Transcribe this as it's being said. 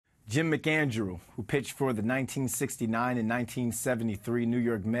Jim McAndrew, who pitched for the 1969 and 1973 New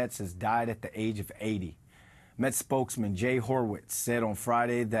York Mets, has died at the age of 80. Mets spokesman Jay Horwitz said on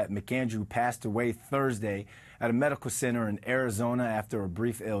Friday that McAndrew passed away Thursday at a medical center in Arizona after a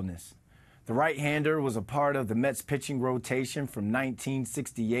brief illness. The right-hander was a part of the Mets pitching rotation from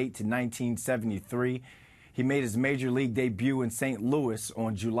 1968 to 1973. He made his major league debut in St. Louis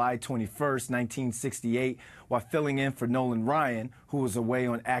on July 21, 1968, while filling in for Nolan Ryan, who was away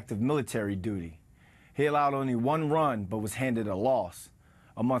on active military duty. He allowed only one run, but was handed a loss.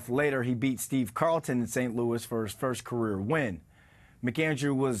 A month later, he beat Steve Carlton in St. Louis for his first career win.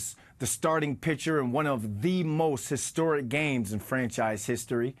 McAndrew was the starting pitcher in one of the most historic games in franchise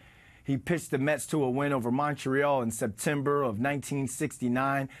history. He pitched the Mets to a win over Montreal in September of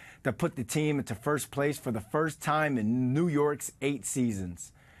 1969 that put the team into first place for the first time in New York's 8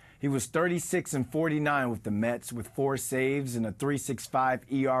 seasons. He was 36-49 with the Mets, with 4 saves and a .365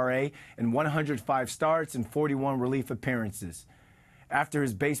 ERA and 105 starts and 41 relief appearances. After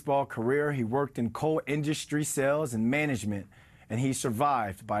his baseball career, he worked in coal industry sales and management, and he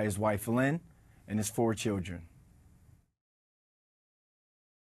survived by his wife Lynn and his 4 children.